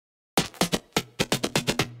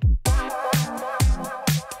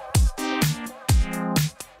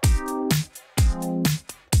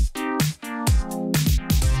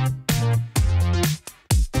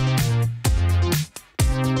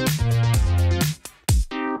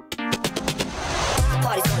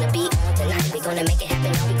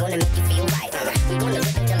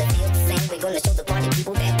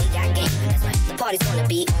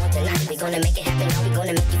gonna make it happen. Now we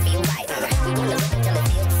gonna make you feel right. We gonna look until it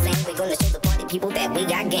feels the same. We gonna show the party people that we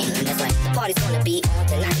got game. That's right. The party's gonna be on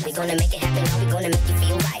tonight. We gonna make it happen. Now we gonna make you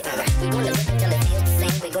feel right. We gonna look until it feels the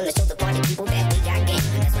same. We gonna show the party people that we got game.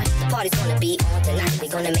 That's right. The party's gonna be on tonight. We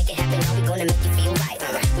gonna make it happen. Now we gonna make you feel right.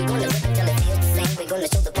 We gonna look until it feels the same. We gonna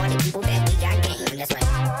show the party people that we got game. That's right.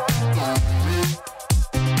 That's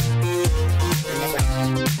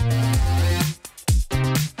right.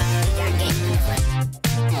 We got game. That's right.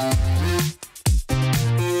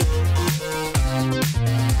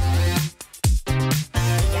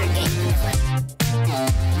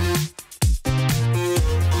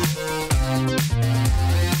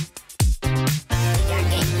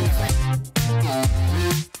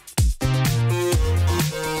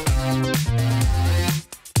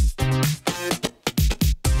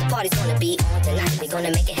 Party's gonna be on tonight. We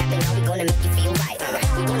gonna make it happen. Now we gonna make you feel right.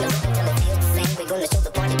 We gonna look until it feels the same. We gonna show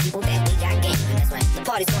the party people that we got game. That's right. The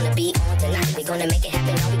party's gonna be on tonight. We gonna make it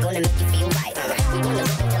happen. Now we gonna make you feel right. We gonna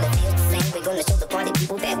look until it feels the same. We gonna show the party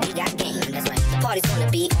people that we got game. That's right. The party's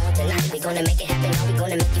gonna be on tonight. We gonna make it happen. Now we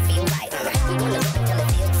gonna make you feel right. We gonna look until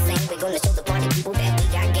it feels the same. We gonna show the party people that we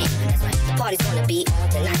got game. That's right. The party's gonna be on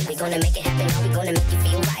tonight. We gonna make it happen. Now we gonna make you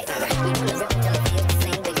feel